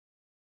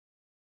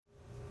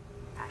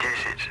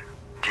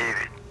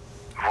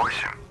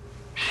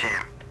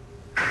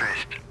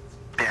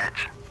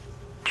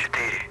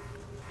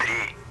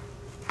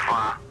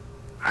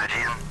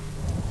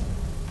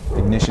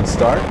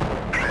start.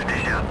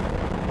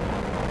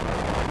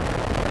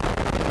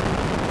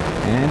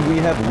 And we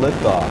have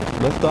liftoff.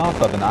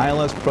 Liftoff of an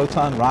ILS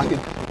Proton rocket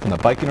from the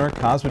Baikonur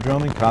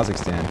Cosmodrome in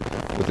Kazakhstan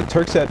with the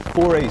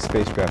TURKSAT-4A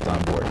spacecraft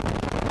on board.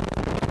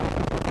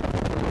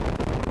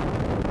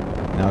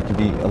 Now it can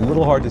be a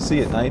little hard to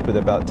see at night, but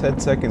about 10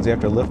 seconds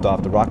after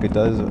liftoff, the rocket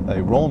does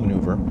a roll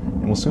maneuver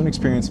and will soon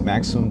experience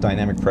maximum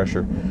dynamic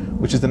pressure,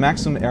 which is the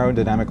maximum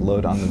aerodynamic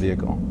load on the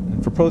vehicle.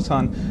 And for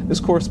Proton,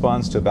 this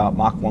corresponds to about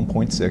Mach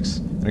 1.6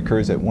 and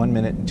occurs at 1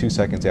 minute and 2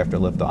 seconds after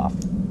liftoff.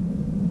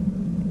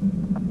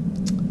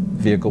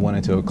 The vehicle went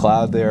into a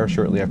cloud there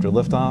shortly after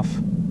liftoff.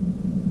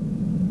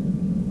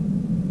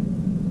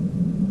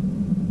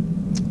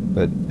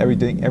 But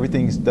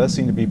everything does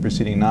seem to be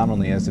proceeding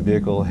nominally as the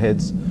vehicle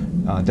heads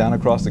down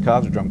across the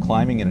Cosmodrome,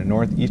 climbing in a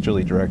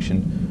northeasterly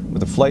direction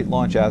with a flight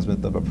launch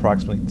azimuth of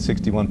approximately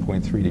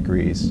 61.3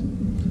 degrees.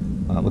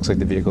 Looks like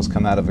the vehicle's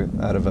come out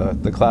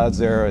of the clouds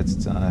there.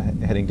 It's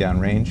heading down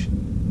range.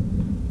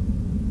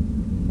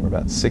 We're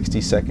about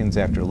 60 seconds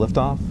after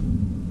liftoff,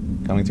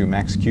 coming through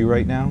max Q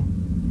right now.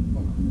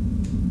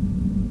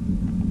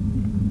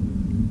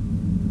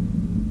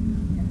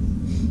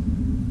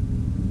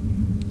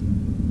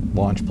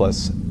 Launch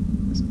plus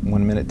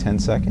 1 minute 10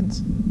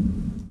 seconds.